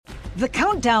The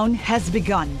countdown has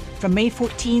begun. From May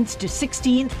 14th to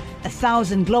 16th,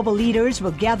 1,000 global leaders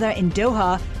will gather in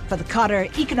Doha for the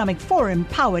Qatar Economic Forum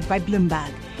powered by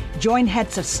Bloomberg. Join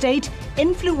heads of state,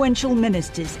 influential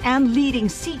ministers, and leading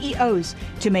CEOs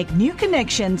to make new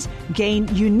connections,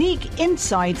 gain unique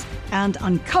insights, and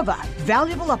uncover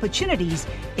valuable opportunities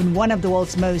in one of the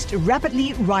world's most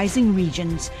rapidly rising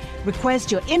regions.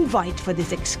 Request your invite for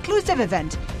this exclusive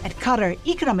event at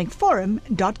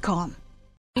QatarEconomicForum.com.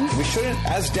 We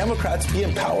shouldn't, as Democrats, be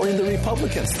empowering the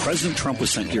Republicans. President Trump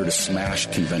was sent here to smash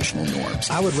conventional norms.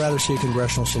 I would rather see a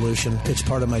congressional solution. It's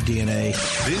part of my DNA.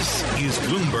 This is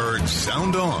Bloomberg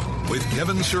Sound On with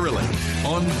Kevin Cirilli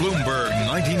on Bloomberg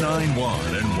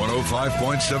 99.1 and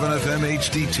 105.7 FM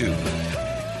HD2.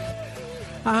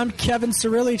 I'm Kevin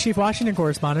Cirilli, Chief Washington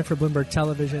Correspondent for Bloomberg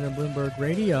Television and Bloomberg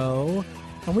Radio.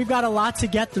 And we've got a lot to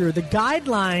get through. The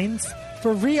guidelines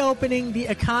for reopening the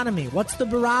economy. What's the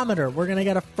barometer? We're going to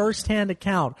get a first-hand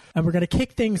account. And we're going to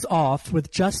kick things off with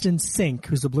Justin Sink,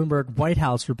 who's a Bloomberg White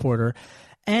House reporter.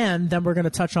 And then we're going to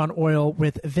touch on oil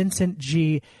with Vincent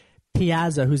G.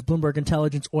 Piazza, who's Bloomberg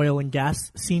Intelligence oil and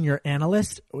gas senior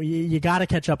analyst. You got to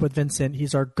catch up with Vincent.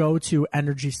 He's our go-to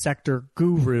energy sector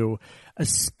guru.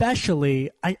 Especially,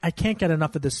 I can't get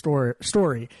enough of this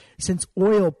story since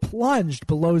oil plunged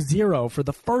below zero for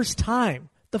the first time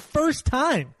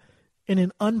in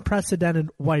an unprecedented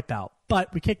wipeout.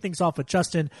 But we kick things off with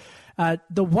Justin.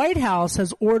 The White House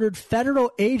has ordered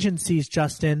federal agencies,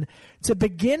 Justin, to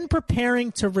begin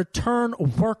preparing to return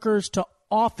workers to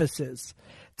offices,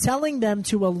 telling them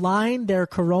to align their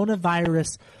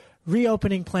coronavirus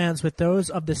reopening plans with those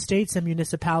of the states and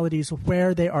municipalities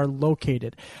where they are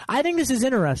located. I think this is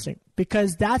interesting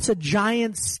because that's a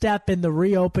giant step in the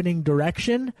reopening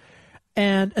direction.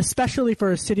 And especially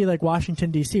for a city like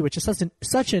Washington, D.C., which is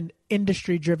such an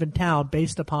industry-driven town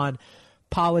based upon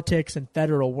politics and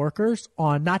federal workers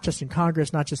on not just in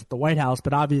Congress, not just at the White House,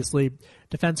 but obviously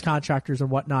defense contractors and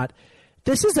whatnot.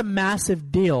 This is a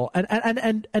massive deal.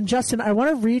 And Justin, I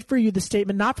want to read for you the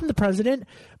statement, not from the president,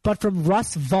 but from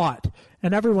Russ Vought.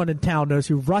 And everyone in town knows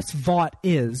who Russ Vought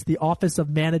is, the Office of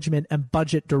Management and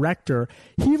Budget Director.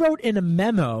 He wrote in a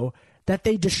memo that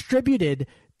they distributed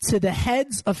to the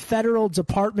heads of federal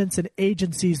departments and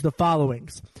agencies the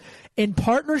followings. In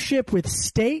partnership with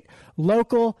state,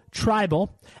 local,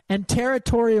 tribal, and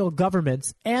territorial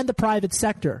governments and the private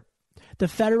sector, the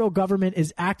federal government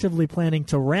is actively planning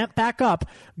to ramp back up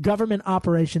government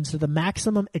operations to the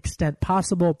maximum extent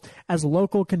possible as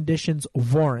local conditions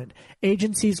warrant.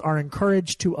 Agencies are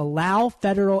encouraged to allow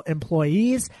federal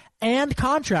employees and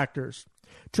contractors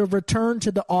to return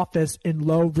to the office in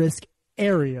low-risk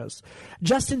areas.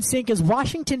 Justin Sink, is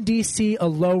Washington, D.C. a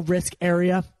low-risk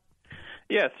area?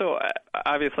 Yeah, so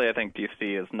obviously I think D.C.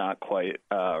 is not quite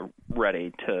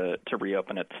ready to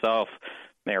reopen itself.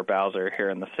 Mayor Bowser here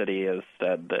in the city has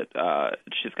said that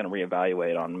she's going to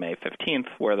reevaluate on May 15th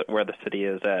where the city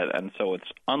is at, and so it's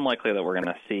unlikely that we're going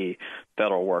to see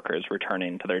federal workers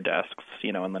returning to their desks,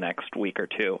 in the next week or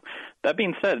two. That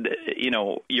being said,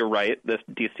 you're right. This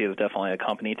D.C. is definitely a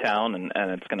company town,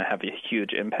 and it's going to have a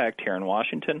huge impact here in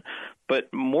Washington.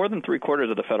 But more than three-quarters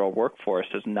of the federal workforce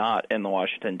is not in the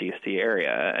Washington, D.C.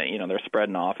 area. They're spread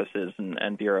in offices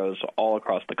and bureaus all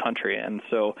across the country. And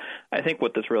so I think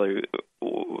what this really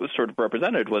sort of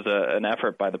represented was an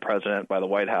effort by the president, by the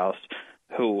White House,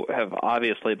 who have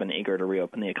obviously been eager to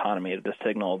reopen the economy, to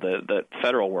signal that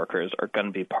federal workers are going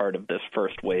to be part of this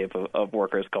first wave of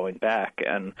workers going back.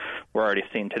 And we're already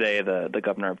seeing today the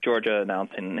governor of Georgia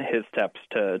announcing his steps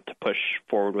to push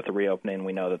forward with the reopening.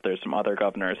 We know that there's some other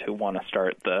governors who want to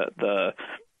start the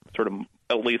sort of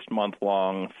at least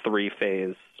month-long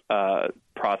three-phase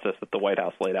process that the White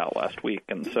House laid out last week.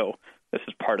 And so this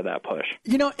is part of that push.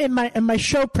 In my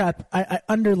show prep, I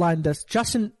underlined this.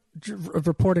 Justin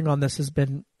reporting on this has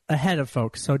been ahead of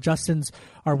folks. So Justin's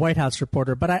our White House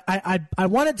reporter, but I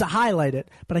wanted to highlight it,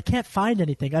 but I can't find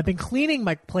anything. I've been cleaning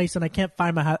my place and I can't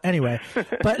find my house anyway.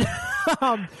 But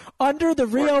under the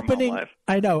reopening,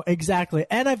 I know exactly,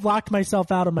 and I've locked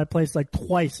myself out of my place like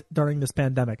twice during this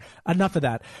pandemic. Enough of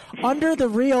that. Under the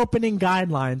reopening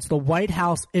guidelines the White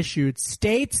House issued,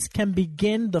 states can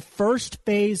begin the first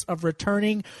phase of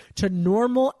returning to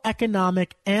normal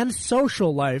economic and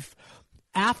social life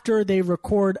after they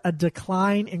record a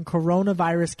decline in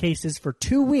coronavirus cases for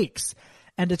 2 weeks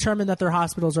and determine that their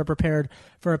hospitals are prepared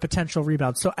for a potential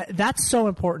rebound. So that's so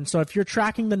important. So if you're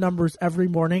tracking the numbers every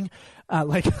morning,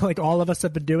 like all of us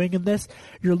have been doing in this,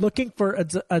 you're looking for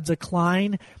a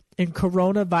decline in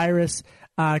coronavirus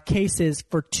cases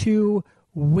for 2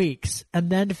 weeks. And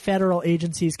then federal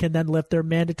agencies can then lift their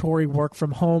mandatory work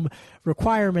from home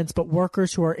requirements, but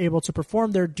workers who are able to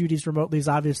perform their duties remotely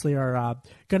obviously are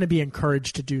going to be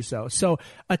encouraged to do so. So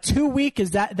a 2-week,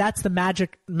 that's the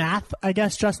magic math, I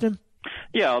guess, Justin?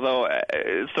 Yeah, although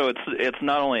so it's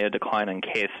not only a decline in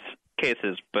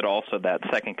cases, but also that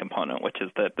second component, which is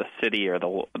that the city or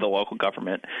the local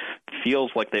government feels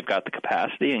like they've got the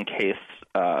capacity in case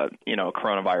a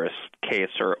coronavirus case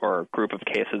or group of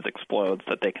cases explodes,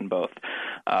 that they can both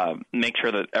make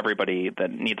sure that everybody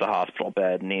that needs a hospital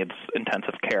bed, needs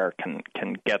intensive care,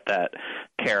 can get that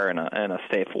care in a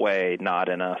safe way, not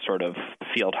in a sort of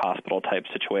field hospital type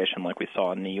situation like we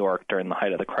saw in New York during the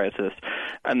height of the crisis.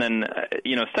 And then,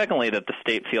 secondly, that the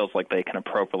state feels like they can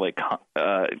appropriately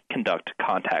conduct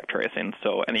contact tracing.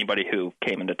 So anybody who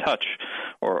came into touch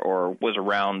or was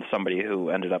around somebody who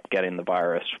ended up getting the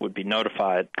virus would be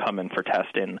notified, come in for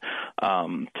testing,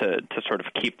 to sort of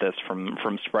keep this from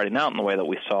spreading out in the way that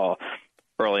we saw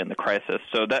early in the crisis.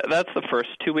 So that's the first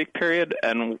 2-week period,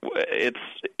 and it's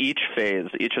each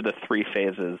of the 3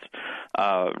 phases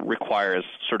requires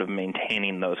sort of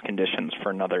maintaining those conditions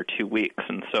for another 2 weeks.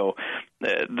 And so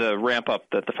the ramp up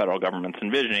that the federal government's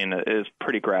envisioning is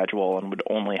pretty gradual and would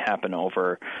only happen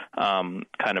over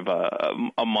kind of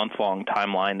a month-long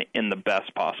timeline in the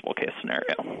best possible case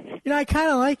scenario. I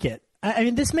kind of like it. I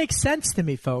mean, this makes sense to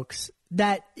me, folks.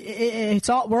 That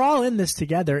we're all in this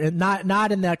together, and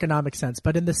not in the economic sense,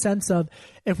 but in the sense of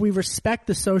if we respect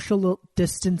the social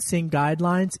distancing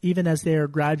guidelines, even as they are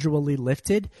gradually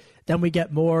lifted, then we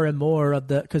get more and more of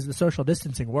because the social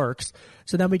distancing works.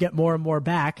 So then we get more and more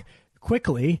back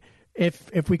quickly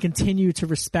if we continue to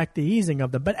respect the easing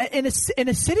of them. But in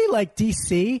a city like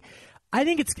D.C., I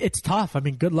think it's tough. I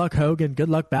mean, good luck Hogan, good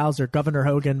luck Bowser, Governor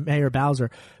Hogan, Mayor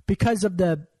Bowser, because of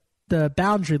the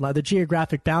boundary line, the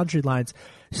geographic boundary lines.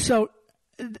 So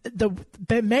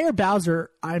the Mayor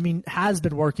Bowser, I mean, has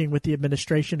been working with the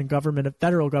administration and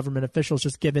federal government officials,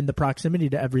 just given the proximity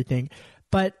to everything.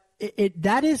 But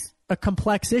that is a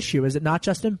complex issue, is it not,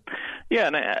 Justin? Yeah,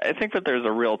 and I think that there's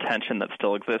a real tension that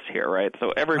still exists here, right?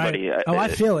 So everybody I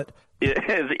feel it.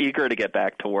 Is eager to get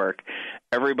back to work.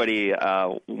 Everybody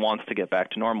wants to get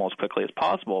back to normal as quickly as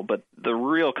possible, but the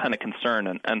real kind of concern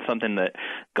and something that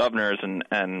governors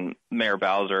and Mayor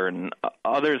Bowser and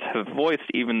others have voiced,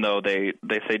 even though they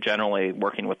say generally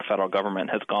working with the federal government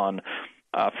has gone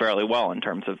fairly well in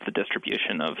terms of the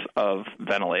distribution of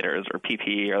ventilators or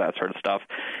PPE or that sort of stuff,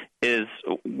 is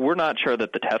we're not sure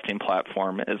that the testing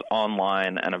platform is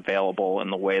online and available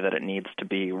in the way that it needs to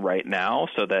be right now,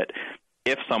 so that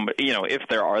if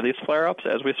there are these flare-ups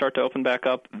as we start to open back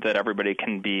up, that everybody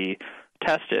can be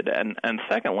tested. And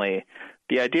secondly,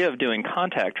 the idea of doing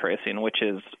contact tracing, which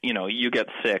is, you get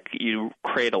sick, you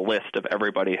create a list of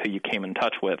everybody who you came in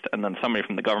touch with, and then somebody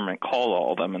from the government calls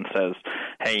all of them and says,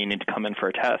 hey, you need to come in for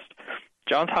a test.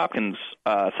 Johns Hopkins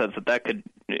says that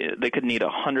they could need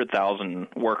 100,000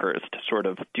 workers to sort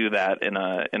of do that in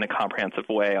a comprehensive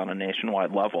way on a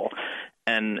nationwide level.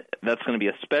 And that's going to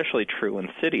be especially true in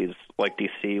cities like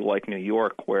D.C., like New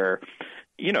York, where,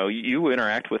 you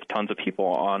interact with tons of people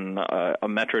on a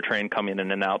metro train coming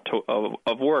in and out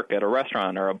of work, at a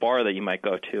restaurant or a bar that you might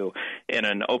go to, in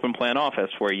an open plan office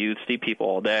where you see people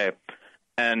all day.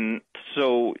 And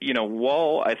so,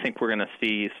 while I think we're going to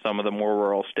see some of the more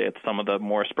rural states, some of the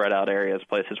more spread out areas,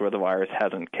 places where the virus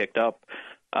hasn't kicked up,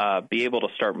 be able to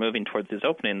start moving towards these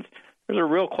openings, there's a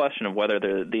real question of whether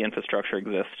the infrastructure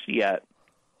exists yet,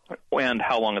 and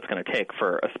how long it's going to take,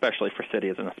 especially for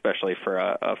cities and especially for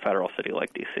a federal city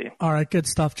like D.C. All right, good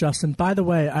stuff, Justin. By the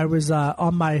way, I was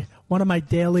on one of my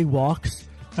daily walks.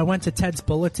 I went to Ted's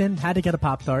Bulletin, had to get a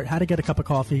Pop-Tart, had to get a cup of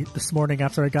coffee this morning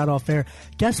after I got off air.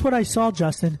 Guess what I saw,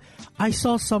 Justin? I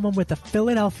saw someone with a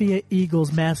Philadelphia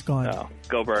Eagles mask on. Oh,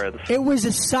 go Birds. It was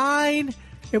a sign.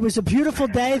 It was a beautiful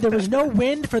day. There was no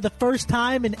wind for the first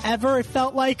time in ever. It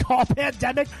felt like all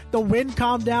pandemic. The wind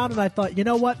calmed down, and I thought, you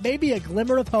know what? Maybe a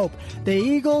glimmer of hope. The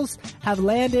Eagles have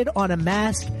landed on a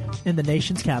mask in the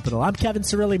nation's capital. I'm Kevin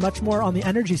Cirilli. Much more on the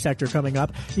energy sector coming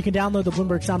up. You can download the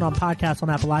Bloomberg Sound On podcast on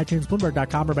Apple iTunes,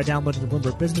 Bloomberg.com, or by downloading the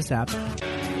Bloomberg Business app.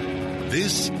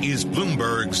 This is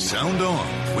Bloomberg Sound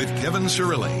On with Kevin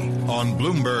Cirilli on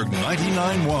Bloomberg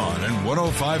 99.1 and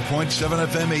 105.7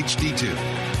 FM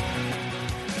HD2.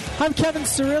 I'm Kevin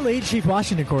Cirilli, Chief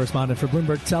Washington Correspondent for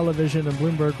Bloomberg Television and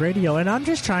Bloomberg Radio, and I'm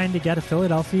just trying to get a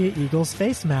Philadelphia Eagles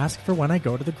face mask for when I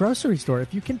go to the grocery store.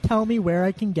 If you can tell me where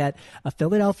I can get a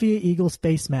Philadelphia Eagles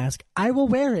face mask, I will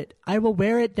wear it. I will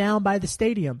wear it down by the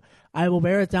stadium. I will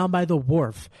wear it down by the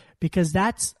wharf, because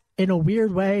that's in a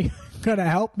weird way, going to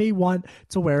help me want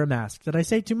to wear a mask. Did I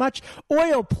say too much?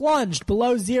 Oil plunged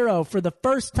below zero for the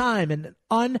first time in an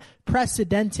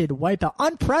unprecedented wipeout.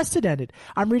 Unprecedented.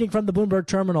 I'm reading from the Bloomberg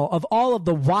terminal of all of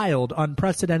the wild,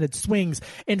 unprecedented swings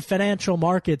in financial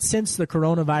markets since the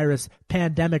coronavirus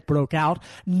pandemic broke out.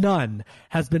 None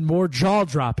has been more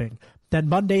jaw-dropping than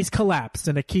Monday's collapse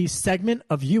in a key segment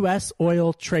of U.S.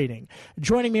 oil trading.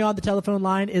 Joining me on the telephone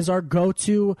line is our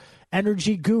go-to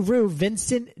energy guru,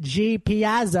 Vincent G.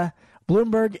 Piazza,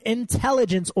 Bloomberg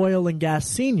Intelligence Oil and Gas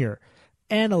Senior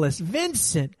Analyst.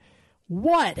 Vincent,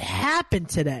 what happened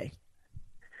today?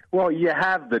 Well, you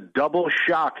have the double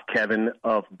shock, Kevin,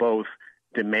 of both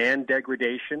demand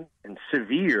degradation and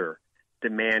severe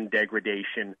demand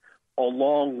degradation,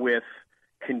 along with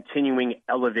continuing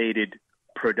elevated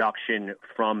production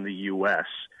from the U.S.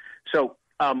 So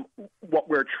what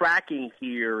we're tracking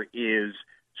here is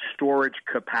storage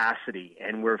capacity,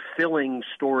 and we're filling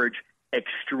storage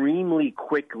extremely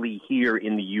quickly here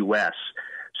in the U.S.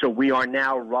 So we are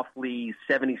now roughly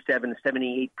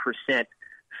 77-78%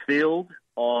 filled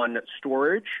on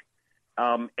storage,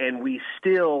 and we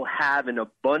still have an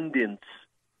abundance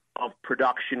of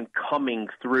production coming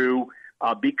through.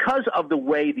 Because of the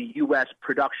way the U.S.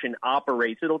 production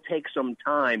operates, it'll take some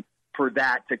time for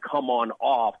that to come on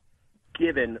off,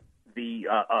 given the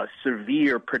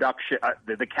severe production,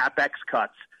 the CapEx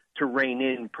cuts to rein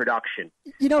in production.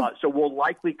 So we'll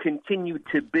likely continue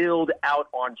to build out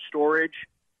on storage.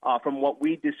 From what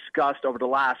we discussed over the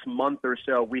last month or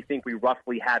so, we think we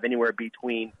roughly have anywhere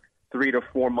between 3 to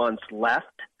 4 months left,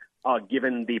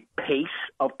 given the pace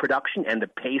of production and the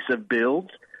pace of builds.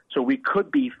 So we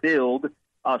could be filled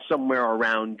somewhere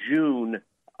around June,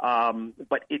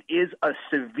 but it is a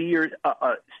severe,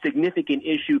 significant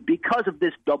issue because of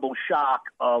this double shock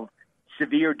of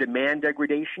severe demand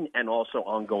degradation and also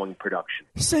ongoing production.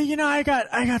 So, I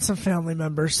got some family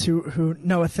members who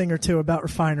know a thing or two about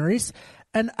refineries,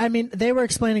 and I mean, they were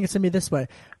explaining it to me this way.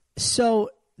 So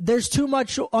there's too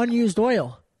much unused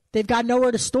oil. They've got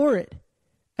nowhere to store it.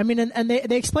 I mean, and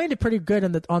they explained it pretty good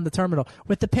on the terminal.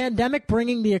 With the pandemic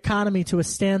bringing the economy to a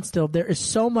standstill, there is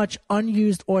so much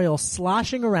unused oil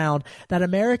sloshing around that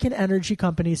American energy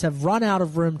companies have run out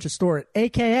of room to store it.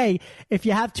 AKA, if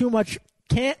you have too much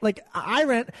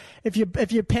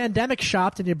if you pandemic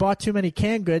shopped and you bought too many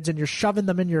canned goods and you're shoving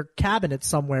them in your cabinet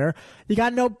somewhere, you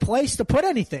got no place to put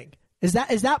anything. Is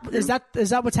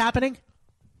that what's happening?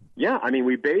 Yeah, I mean,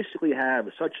 we basically have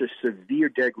such a severe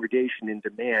degradation in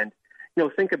demand.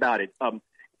 Think about it.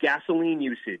 Gasoline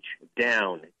usage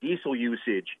down, diesel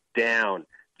usage down,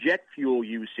 jet fuel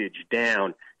usage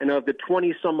down. And of the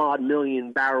 20-some-odd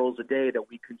million barrels a day that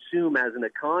we consume as an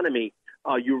economy,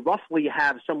 you roughly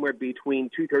have somewhere between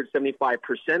 2/3,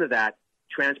 75% of that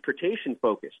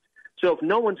transportation-focused. So if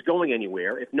no one's going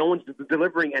anywhere, if no one's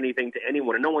delivering anything to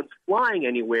anyone, and no one's flying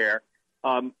anywhere,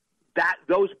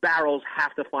 those barrels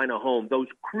have to find a home. Those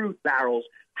crude barrels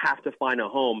have to find a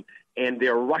home, and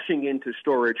they're rushing into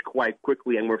storage quite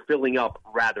quickly, and we're filling up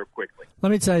rather quickly.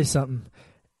 Let me tell you something.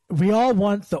 We all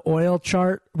want the oil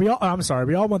chart. We all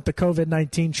want the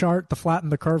COVID-19 chart, the flatten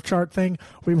the curve chart thing.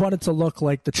 We want it to look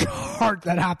like the chart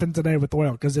that happened today with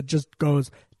oil, because it just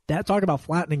goes, talk about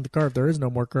flattening the curve. There is no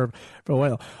more curve for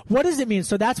oil. What does it mean?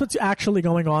 So that's what's actually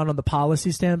going on the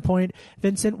policy standpoint.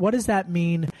 Vincent, what does that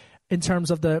mean in terms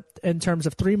of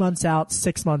 3 months out,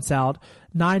 6 months out,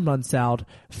 9 months out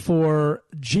for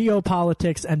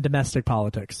geopolitics and domestic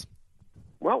politics?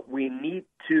 Well, we need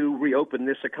to reopen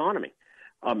this economy.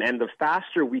 And the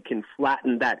faster we can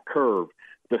flatten that curve,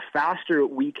 the faster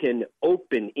we can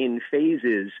open in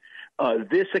phases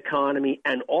this economy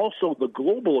and also the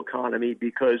global economy,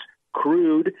 because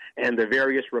crude and the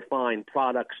various refined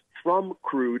products from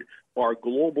crude are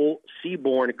global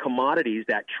seaborne commodities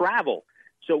that travel.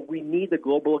 So we need the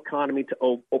global economy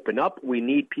to open up. We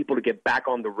need people to get back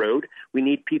on the road. We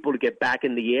need people to get back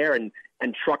in the air and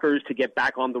truckers to get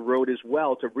back on the road as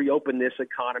well, to reopen this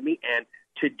economy and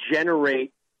to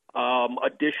generate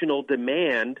additional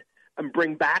demand and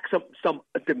bring back some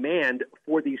demand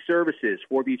for these services,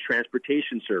 for these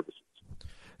transportation services.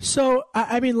 So,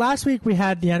 I mean, last week we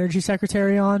had the energy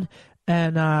secretary on,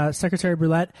 and Secretary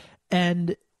Brulette,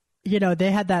 and,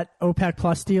 they had that OPEC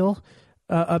Plus deal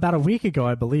about a week ago,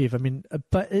 I believe. I mean,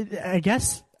 but I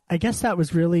guess that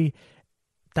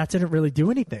didn't really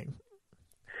do anything.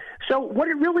 So what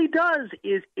it really does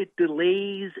is it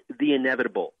delays the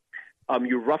inevitable.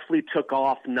 You roughly took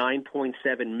off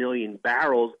 9.7 million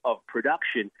barrels of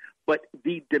production, but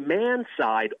the demand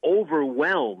side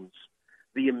overwhelms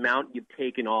the amount you've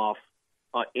taken off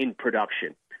in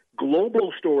production.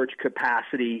 Global storage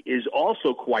capacity is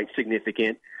also quite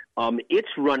significant, It's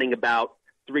running about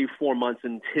 3-4 months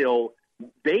until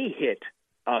they hit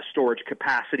storage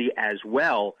capacity as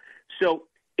well. So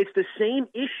it's the same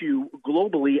issue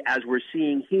globally as we're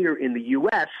seeing here in the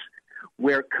U.S.,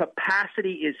 where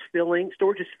capacity is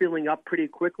storage is filling up pretty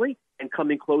quickly and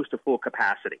coming close to full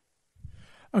capacity.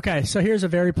 Okay, so here's a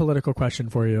very political question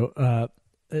for you.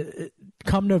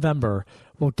 Come November,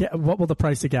 what will the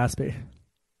price of gas be?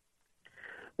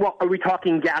 Well, are we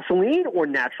talking gasoline or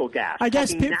natural gas? I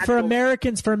guess for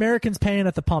Americans paying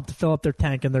at the pump to fill up their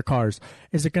tank in their cars,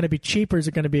 is it going to be cheap or is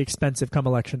it going to be expensive come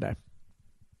Election Day?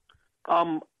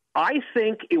 I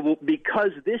think it will,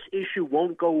 because this issue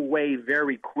won't go away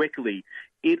very quickly.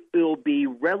 It will be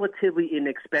relatively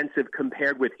inexpensive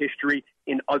compared with history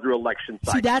in other election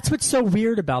cycles. See, that's what's so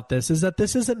weird about this, is that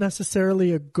this isn't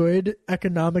necessarily a good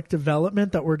economic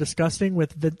development that we're discussing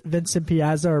with Vincent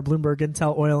Piazza, our Bloomberg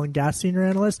Intel oil and gas senior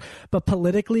analyst. But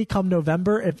politically, come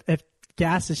November, if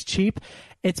gas is cheap,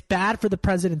 it's bad for the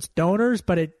president's donors,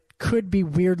 but it could be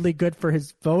weirdly good for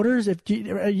his voters.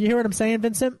 You hear what I'm saying,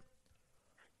 Vincent?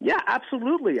 Yeah,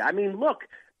 absolutely. I mean, look,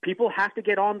 people have to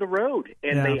get on the road,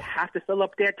 and they have to fill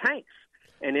up their tanks.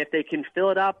 And if they can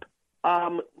fill it up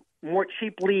more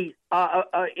cheaply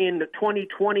in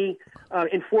 2020,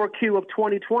 in 4Q of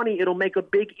 2020, it'll make a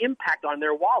big impact on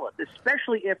their wallet,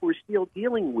 especially if we're still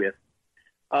dealing with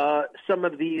some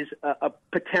of these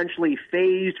potentially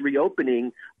phased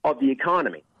reopening of the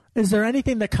economy. Is there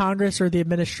anything that Congress or the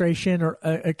administration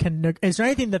is there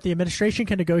anything that the administration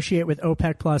can negotiate with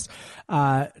OPEC Plus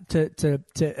to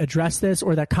address this,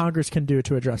 or that Congress can do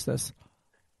to address this?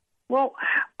 Well,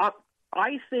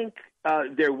 I think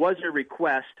there was a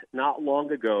request not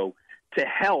long ago to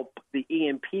help the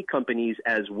E&P companies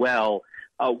as well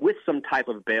with some type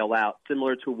of bailout,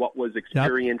 similar to what was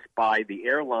experienced by the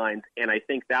airlines, and I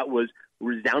think that was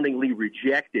resoundingly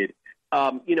rejected.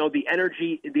 The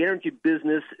energy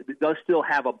business does still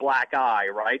have a black eye,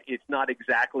 right? It's not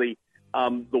exactly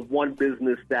the one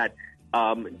business that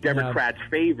Democrats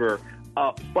favor.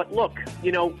 But look,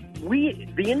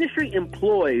 the industry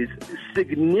employs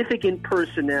significant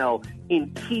personnel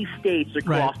in key states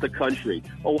across the country: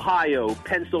 Ohio,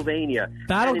 Pennsylvania,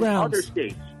 and in other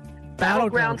states,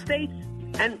 battleground states,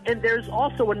 and there's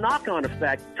also a knock-on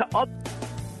effect to other.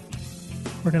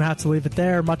 We're going to have to leave it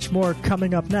there. Much more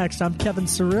coming up next. I'm Kevin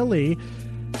Cirilli,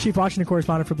 Chief Washington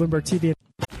Correspondent for Bloomberg TV.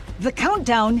 The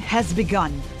countdown has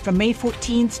begun. From May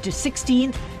 14th to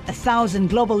 16th, 1,000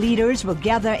 global leaders will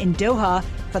gather in Doha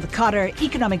for the Qatar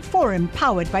Economic Forum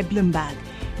powered by Bloomberg.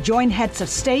 Join heads of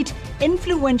state,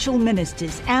 influential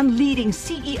ministers, and leading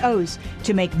CEOs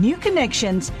to make new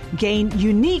connections, gain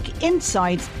unique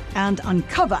insights, and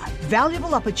uncover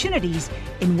valuable opportunities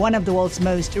in one of the world's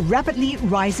most rapidly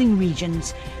rising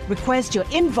regions. Request your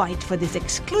invite for this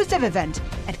exclusive event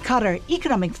at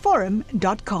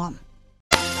QatarEconomicForum.com.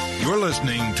 You're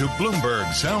listening to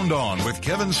Bloomberg Sound On with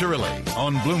Kevin Cirilli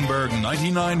on Bloomberg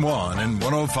 99.1 and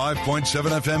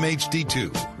 105.7 FM HD2.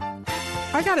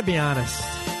 I got to be honest.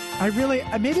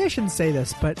 Maybe I shouldn't say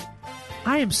this, but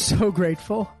I am so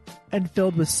grateful and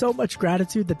filled with so much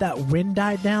gratitude that wind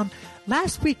died down.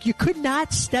 Last week, you could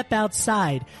not step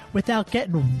outside without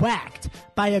getting whacked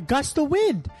by a gust of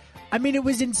wind. I mean, it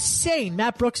was insane.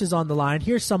 Matt Brooks is on the line.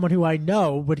 Here's someone who I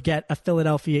know would get a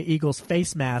Philadelphia Eagles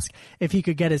face mask if he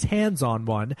could get his hands on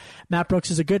one. Matt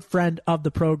Brooks is a good friend of the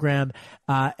program,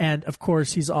 and, of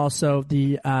course, he's also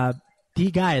the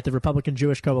guy at the Republican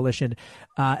Jewish Coalition,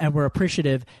 and we're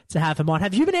appreciative to have him on.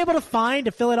 Have you been able to find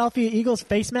a Philadelphia Eagles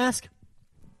face mask?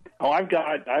 Oh, I've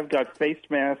got face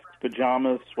masks,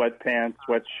 pajamas, sweatpants,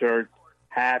 sweatshirts,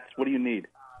 hats. What do you need?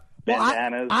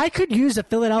 Bandanas. Well, I could use a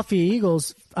Philadelphia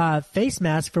Eagles face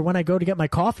mask for when I go to get my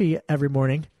coffee every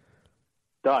morning.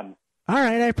 Done. All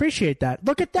right, I appreciate that.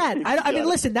 Look at that. I mean,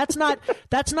 listen, that's not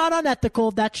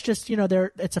unethical. That's just,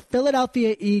 it's a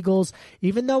Philadelphia Eagles.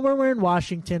 Even though we're in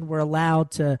Washington, we're allowed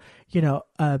to,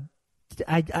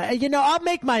 I'll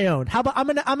make my own. How about I'm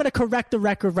gonna correct the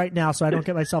record right now so I don't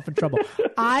get myself in trouble.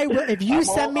 If you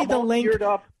send me the link,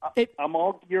 I'm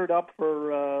all geared up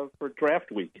for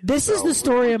draft week. This is the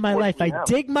story of my life. I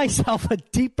dig myself a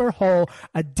deeper hole,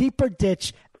 a deeper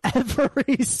ditch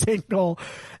every single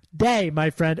day,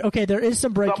 my friend. Okay, there is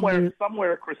some breaking news.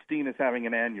 Somewhere Christine is having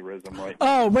an aneurysm right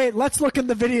now. Oh, wait, let's look in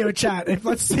the video chat. And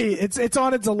let's see. It's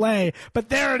on a delay. But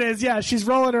there it is. Yeah, she's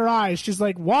rolling her eyes. She's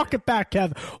like, walk it back,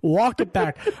 Kev. Walk it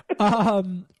back.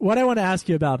 What I want to ask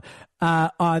you about,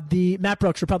 the Matt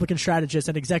Brooks, Republican strategist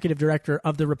and executive director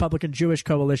of the Republican Jewish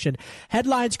Coalition.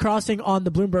 Headlines crossing on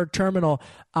the Bloomberg terminal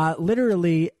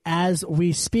literally as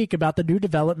we speak about the new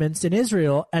developments in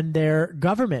Israel and their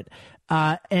government.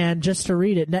 And just to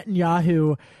read it,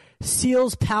 Netanyahu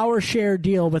seals power share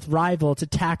deal with rival to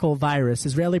tackle virus.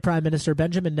 Israeli Prime Minister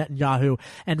Benjamin Netanyahu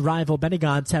and rival Benny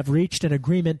Gantz have reached an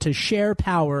agreement to share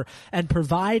power and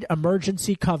provide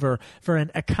emergency cover for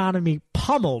an economy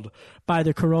pummeled by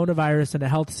the coronavirus and a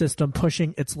health system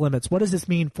pushing its limits. What does this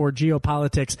mean for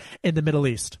geopolitics in the Middle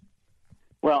East?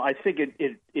 Well, I think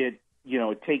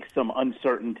it takes some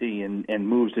uncertainty and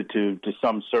moves it to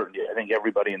some certainty. I think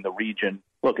everybody in the region,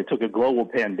 look, it took a global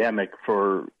pandemic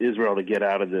for Israel to get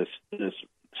out of this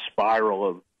spiral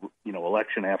of,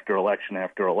 election after election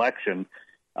after election.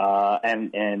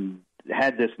 And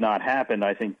had this not happened,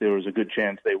 I think there was a good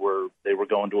chance they were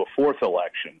going to a fourth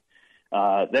election.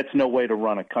 That's no way to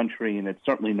run a country, and it's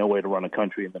certainly no way to run a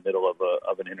country in the middle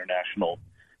of an international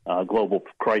global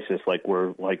crisis like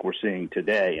we're seeing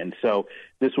today. And so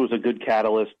this was a good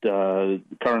catalyst.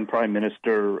 Current Prime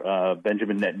Minister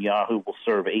Benjamin Netanyahu will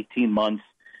serve 18 months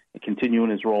and continue in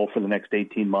his role for the next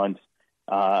 18 months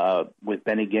with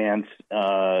Benny Gantz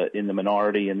in the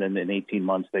minority, and then in 18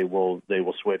 months they will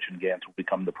switch and Gantz will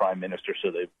become the Prime Minister.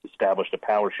 So they've established a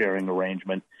power sharing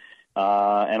arrangement.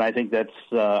 And I think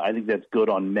that's good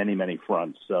on many, many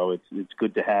fronts. So it's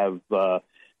good to have a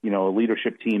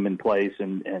leadership team in place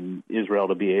and Israel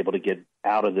to be able to get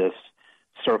out of this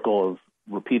circle of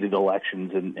repeated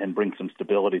elections and bring some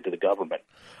stability to the government.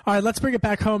 All right, let's bring it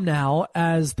back home now,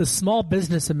 as the Small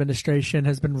Business Administration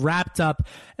has been wrapped up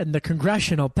in the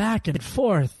congressional back and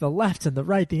forth, the left and the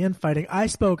right, the infighting. I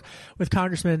spoke with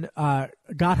Congressman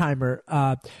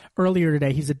Gottheimer earlier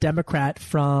today. He's a Democrat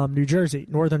from New Jersey,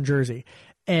 northern Jersey,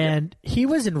 and he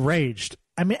was enraged.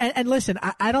 I mean, and listen,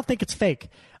 I don't think it's fake.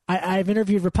 I've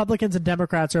interviewed Republicans and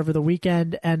Democrats over the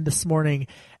weekend and this morning,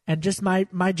 and just my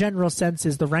general sense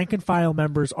is the rank and file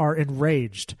members are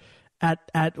enraged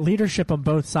at leadership on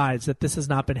both sides that this has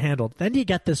not been handled. Then you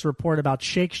get this report about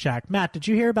Shake Shack. Matt, did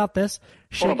you hear about this?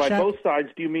 By both sides,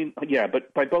 do you mean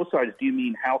but by both sides, do you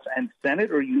mean House and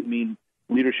Senate, or you mean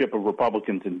leadership of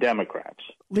Republicans and Democrats?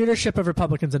 Leadership of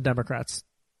Republicans and Democrats.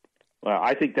 Well,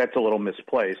 I think that's a little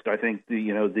misplaced. I think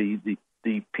the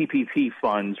PPP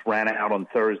funds ran out on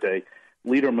Thursday.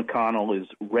 Leader McConnell is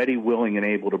ready, willing, and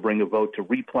able to bring a vote to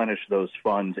replenish those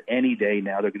funds any day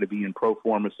now. They're going to be in pro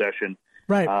forma session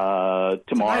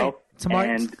tomorrow.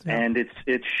 And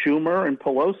it's Schumer and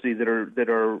Pelosi that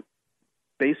are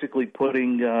basically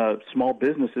putting small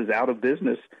businesses out of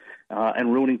business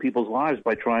and ruining people's lives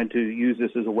by trying to use this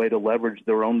as a way to leverage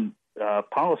their own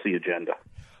policy agenda.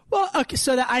 Well, okay,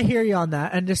 so I hear you on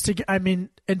that. And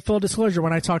in full disclosure,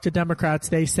 when I talk to Democrats,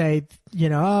 they say, you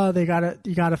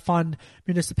gotta fund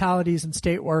municipalities and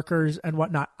state workers and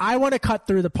whatnot. I want to cut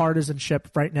through the partisanship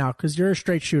right now because you're a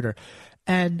straight shooter.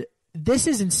 And this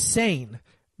is insane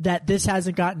that this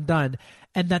hasn't gotten done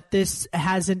and that this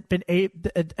hasn't been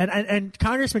and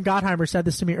Congressman Gottheimer said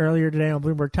this to me earlier today on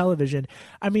Bloomberg Television.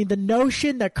 I mean, the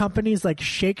notion that companies like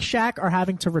Shake Shack are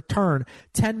having to return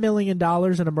 $10 million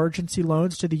in emergency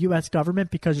loans to the U.S. government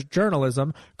because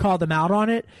journalism called them out on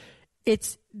it.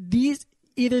 It's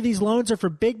either these loans are for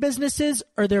big businesses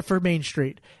or they're for Main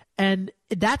Street. And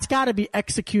that's got to be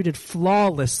executed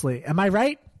flawlessly. Am I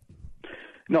right?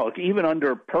 No, even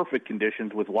under perfect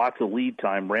conditions with lots of lead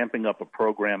time, ramping up a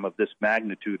program of this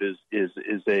magnitude is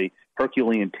a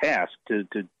Herculean task to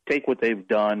take what they've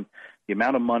done, the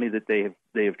amount of money that they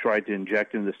have tried to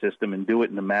inject into the system and do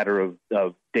it in a matter of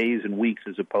days and weeks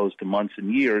as opposed to months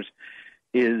and years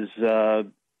is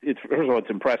first of all, it's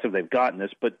impressive they've gotten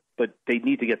this, but they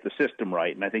need to get the system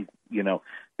right. And I think,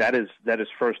 that is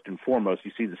first and foremost.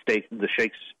 You see the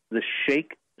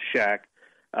Shake Shack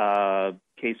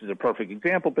case is a perfect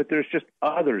example, but there's just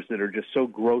others that are just so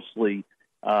grossly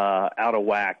out of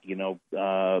whack.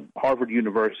 Harvard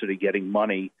University getting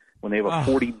money when they have a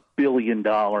 $40 billion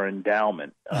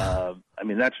endowment.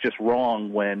 That's just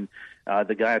wrong when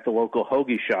the guy at the local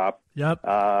hoagie shop can't get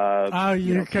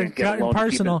a loan to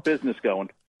keep his business going.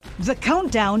 The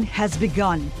countdown has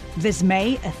begun. This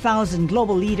May, 1,000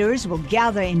 global leaders will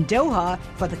gather in Doha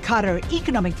for the Qatar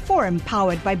Economic Forum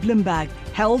powered by Bloomberg,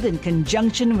 held in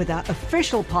conjunction with our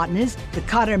official partners, the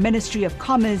Qatar Ministry of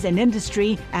Commerce and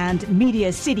Industry and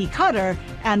Media City Qatar,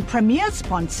 and premier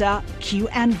sponsor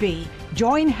QNB.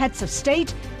 Join heads of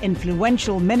state,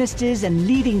 influential ministers, and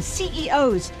leading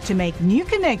CEOs to make new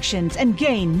connections and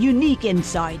gain unique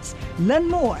insights. Learn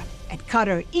more at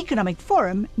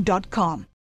QatarEconomicForum.com.